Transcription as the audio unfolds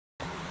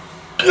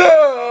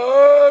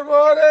Good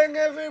morning,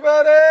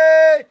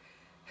 everybody.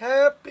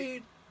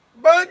 Happy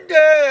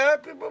Monday.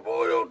 Happy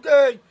Memorial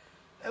Day.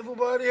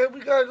 Everybody, hope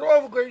you guys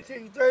all have a great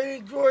day.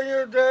 Enjoy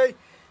your day.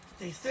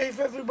 Stay safe,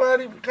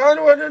 everybody. Be kind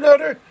to one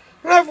another.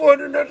 Love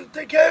one another.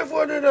 Take care of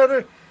one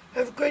another.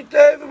 Have a great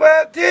day,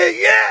 everybody.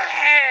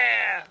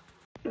 Yeah!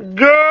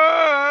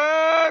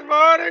 Good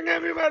morning,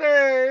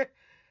 everybody.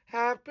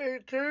 Happy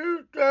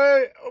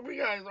Tuesday. Hope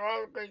you guys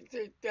all have a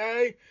great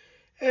day.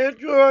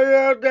 Enjoy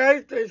your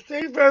day. Stay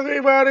safe,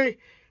 everybody.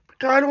 Be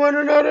kind to one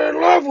another and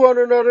love one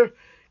another.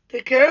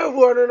 Take care of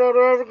one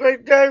another. Have a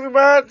great day,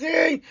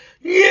 everybody.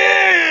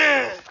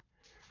 Yeah!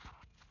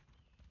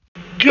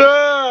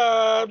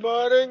 Good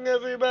morning,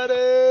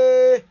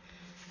 everybody.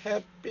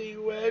 Happy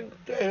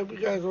Wednesday. Hope you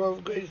guys all have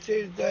a great,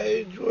 safe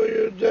day. Enjoy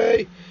your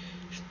day.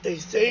 Stay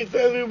safe,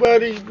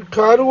 everybody. Be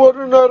kind to one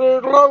another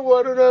and love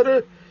one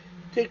another.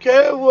 Take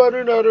care of one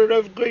another.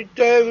 Have a great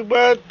day,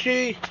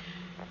 everybody.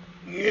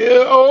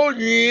 Yeah, oh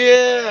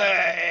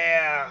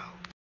yeah.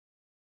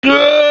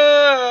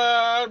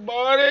 Good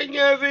morning,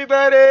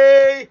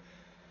 everybody.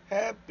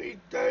 Happy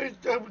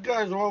Thursday. You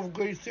guys all have a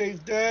great,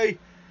 safe day.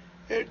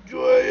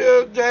 Enjoy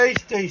your day.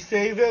 Stay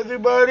safe,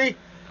 everybody.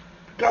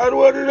 God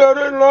one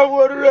another and love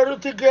one another.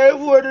 Take care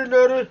of one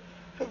another.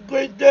 Have a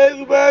great day,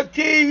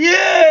 everybody.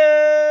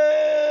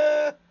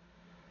 Yeah!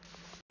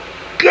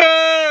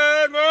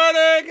 Good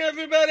morning,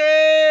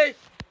 everybody.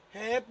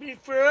 Happy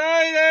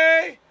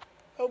Friday.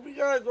 Hope you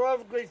guys all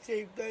have a great,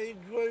 safe day.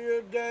 Enjoy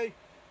your day.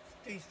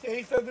 Stay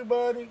safe,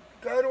 everybody.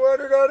 Kind to one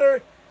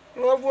another.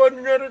 Love one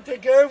another.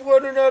 Take care of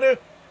one another.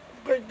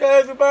 Great day,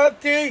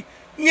 everybody.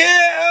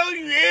 Yeah, oh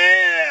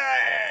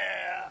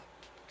yeah.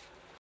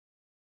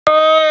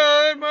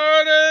 Good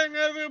morning,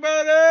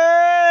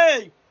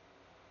 everybody.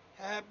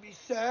 Happy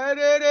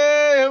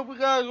Saturday. Hope you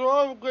guys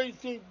all have a great,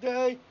 safe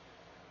day.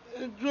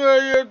 Enjoy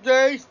your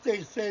day.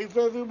 Stay safe,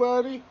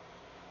 everybody.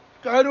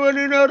 Kind to one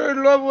another.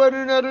 Love one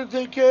another.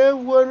 Take care of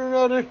one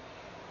another.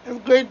 Have a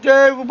great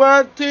day,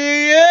 everybody.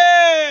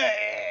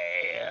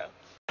 Yeah.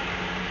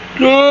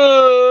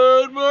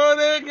 Good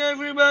morning,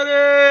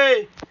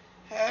 everybody.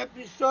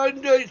 Happy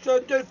Sunday,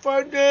 Sunday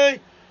Funday.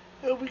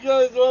 Hope you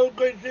guys all have a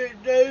great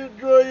day.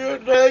 Enjoy your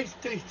day.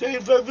 Stay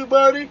safe,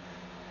 everybody.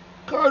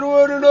 Kind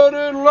one another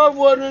and love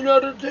one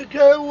another. Take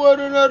care of one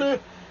another.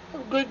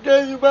 Have a good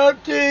day,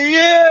 everybody.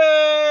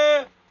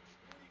 Yeah.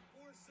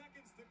 34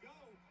 seconds to go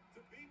to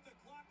beat the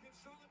clock. Can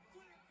Charlotte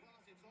flip across?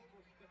 It's over.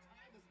 The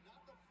time is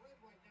not the friend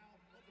right now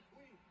of the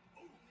Queen.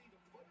 Only to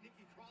put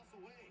Nikki Cross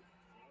away.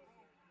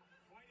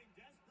 Fighting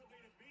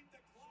desperately to beat the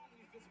clock. So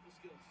many physical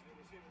skills. And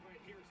we're seeing it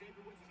right here.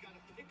 Xavier Woods has got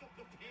to pick up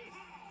the pace.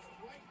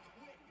 Right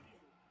quick.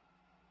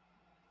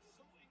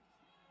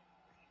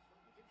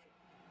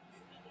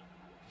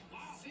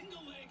 Wow.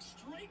 Single leg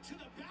straight to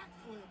the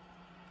backflip.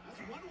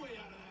 That's one way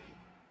out of that.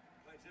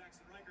 By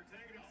Jackson Riker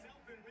tagging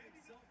himself in with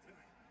himself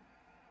tonight.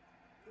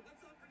 But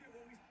let's not forget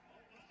what we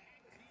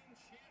team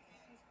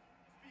champions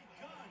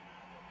begun.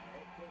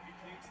 Kofi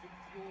Kingston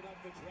fueled up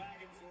the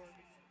Dragon Sword.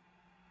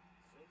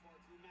 So far,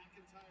 Drew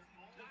McIntyre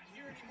not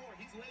here anymore.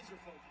 He's laser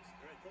focused.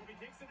 All right, Kofi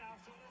Kingston now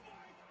shoulder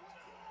block.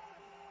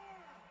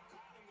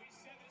 And we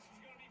said this was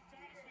going to be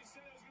fast. We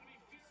said it was going to be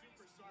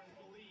superstars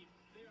believe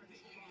they are the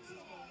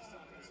focused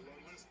on this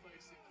one. Let's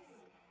face it.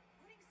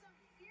 Putting some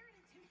fear and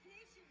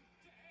intimidation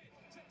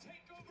to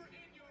take over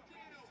in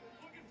Gargano.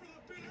 Looking for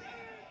the bitter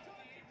end to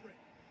the apron.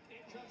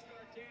 In comes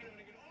Gargano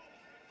to get all the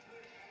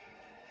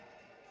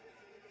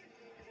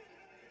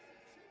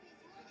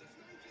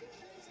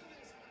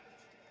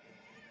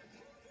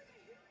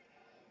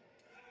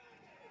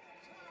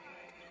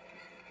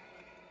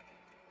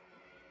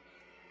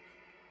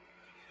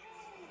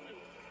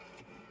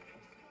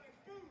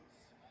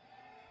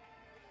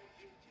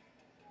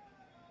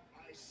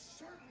I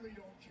certainly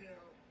don't care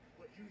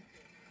what you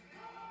think.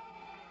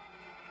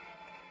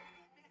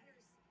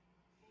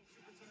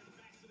 Superstars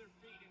back to their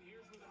feet, and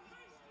here's where the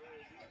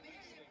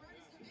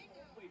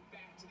way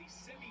back to the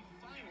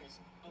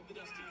semi-finals of the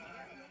Dusty.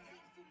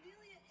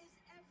 Familia is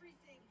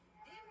everything.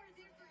 They were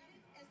there for him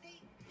as they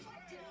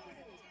hugged him.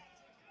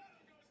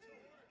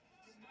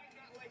 You might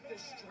not like the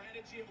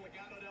strategy of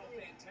Legado del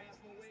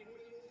Fantasma way.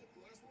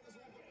 Last one is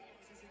over.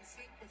 This is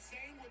insane, but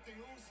same with the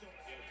Usos.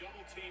 They're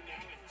double team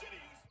now.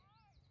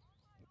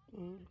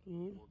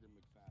 Good. Morgan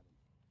McFadden.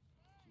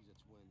 She's a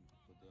twin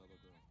with the other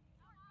girl.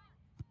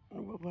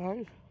 Number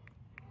 5.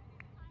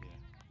 Yeah.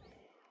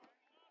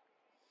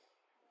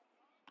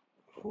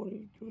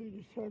 43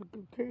 decided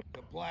to kick.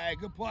 Good play.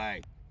 Good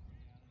play.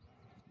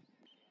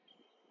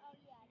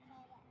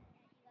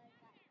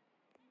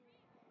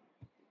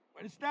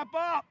 Way to step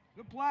up.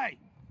 Good play.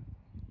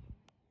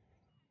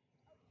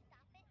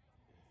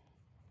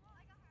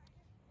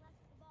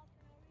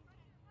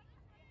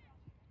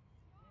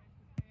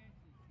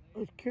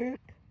 Let's kick.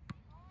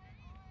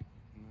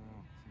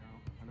 No,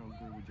 I don't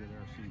agree with you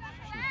there. She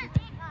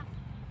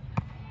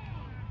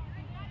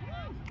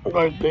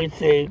Like they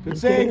say. Good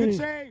save. Good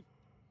save.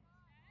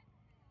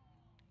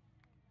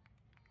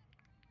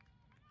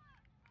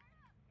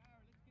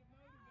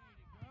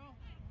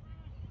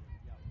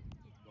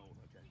 Goal,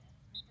 okay.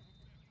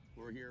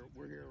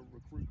 We're here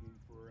recruiting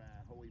for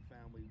Holy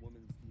Family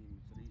Women's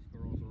Team. So these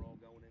girls are all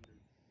going into.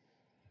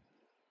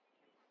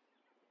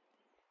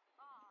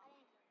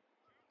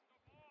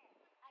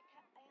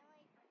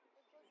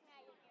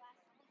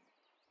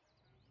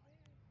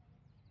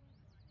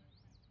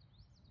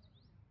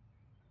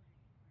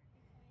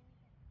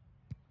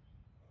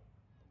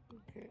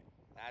 Okay.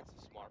 That's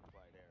a smart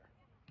play there.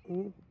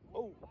 Mm.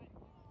 Oh.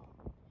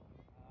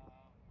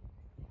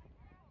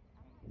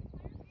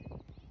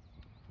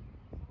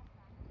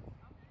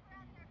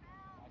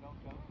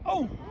 Oh. I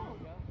was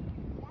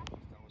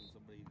telling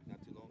somebody not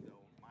too long ago,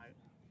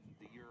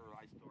 the year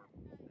I started.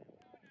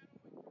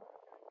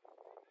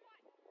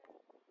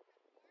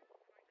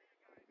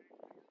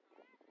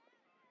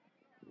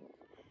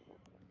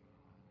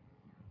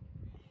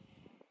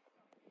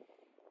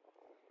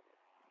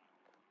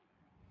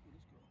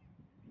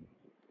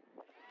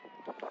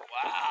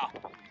 Wow.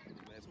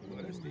 Last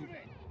play, Steve.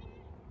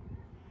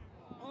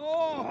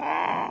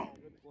 Oh.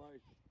 Good play.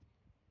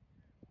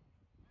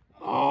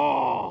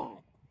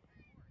 Oh.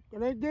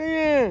 Good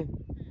idea.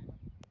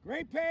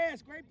 Great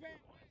pass. Great pass.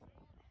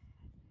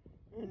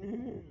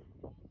 Mm-hmm.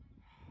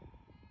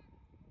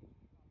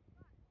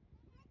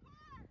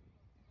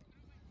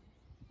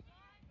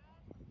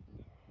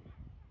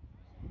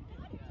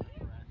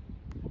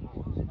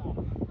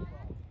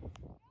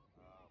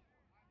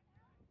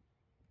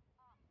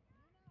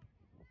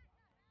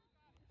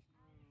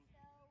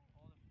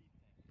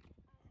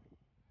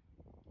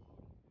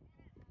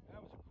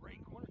 That was a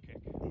great corner kick.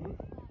 Mm-hmm.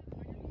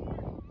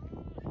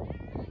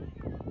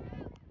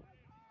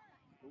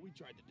 What we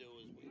tried to do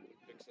is we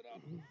fix it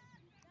up.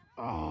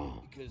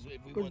 Oh. Because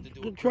if we wanted to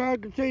do Good a try,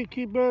 good save,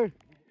 keeper.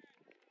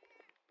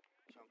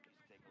 Chunk used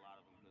to take a lot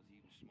of them because he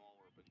was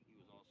smaller, but he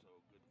was also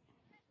a good.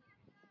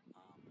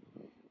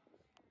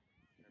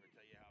 Ever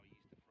tell you how he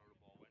used to throw the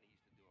ball in? He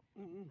used to do a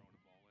flip Mm-hmm. throwing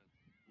the ball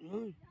in.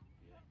 Really?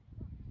 Yeah.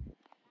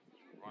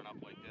 Run up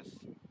like this.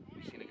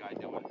 We seen a guy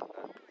do it.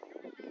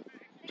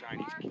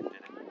 Chinese kid did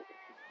it.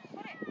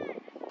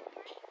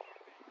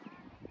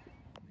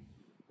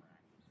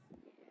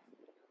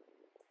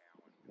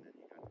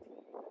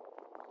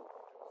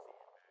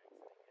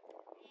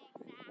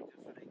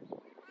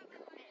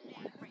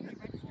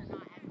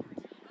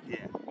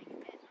 Yeah.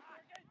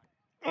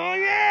 Oh,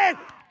 yes!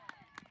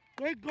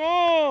 Great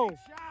goal!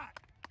 Shot.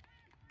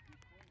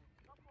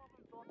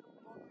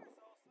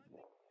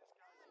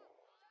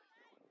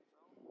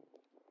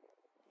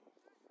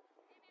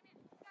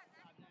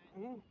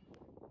 Mm-hmm.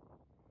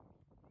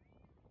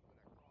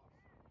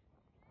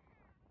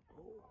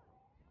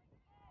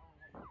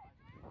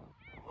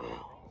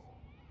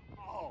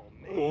 Oh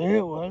man. Yeah,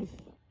 it was.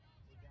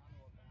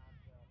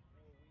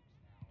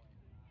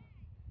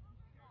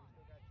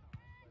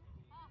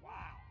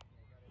 Wow.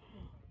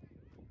 They're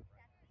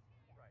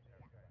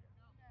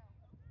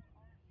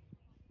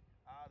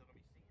gonna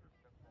be seniors.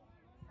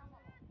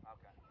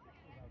 Okay.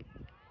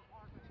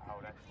 Oh,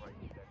 that's right.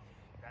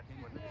 That's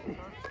when.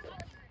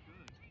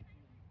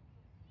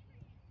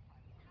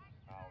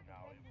 Oh no.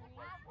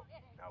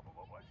 But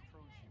what was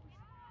true? She was.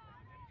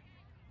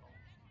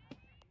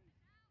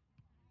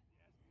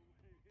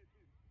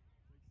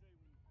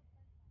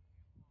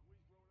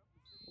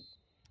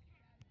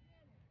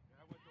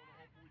 I went to an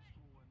all boys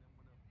school,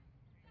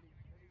 and then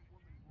when any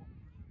woman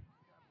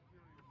walked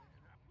through the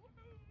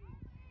cafeteria,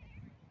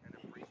 man, and the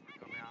priest would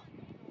come out,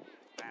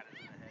 bat it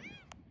in the head.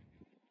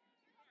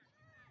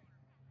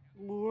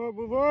 Move up,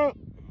 move up.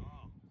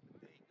 Oh,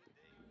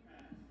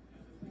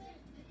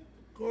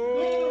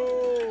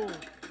 Goal.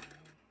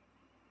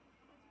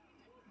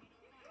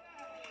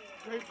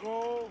 Great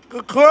goal.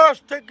 Good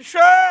cross. Take a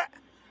shot.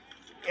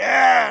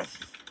 Yes.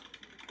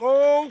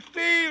 Goal,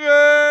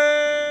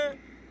 Steven.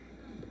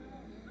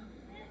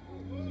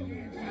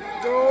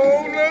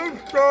 Go,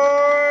 Luther.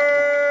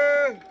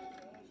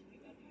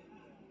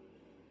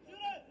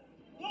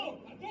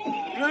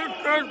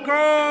 Luther's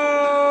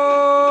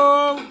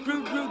goal.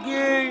 2-2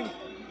 game.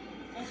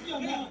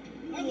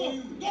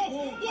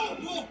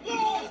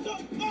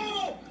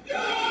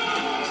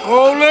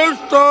 Go,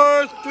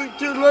 Luther.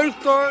 3-2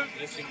 Luther.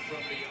 Missing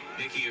from beyond,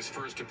 making his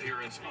first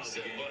appearance of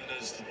the game.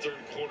 As the third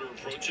quarter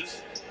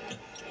approaches,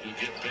 you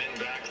get Ben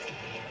back.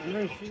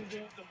 Nice.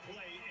 The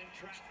play in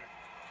traffic.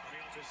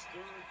 Coming off his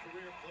third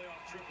career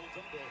playoff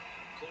triple-double,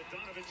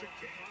 Bogdanovich and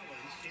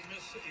Collins. He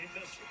missed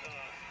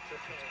Capella. He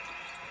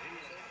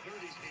was at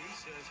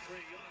 30-piece as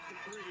Trae Young to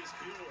three is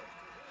Bueller.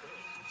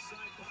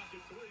 Side pocket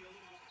three, a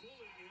little bit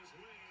pulling his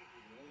way.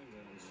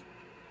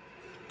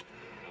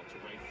 Out to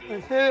right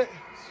field. That's it.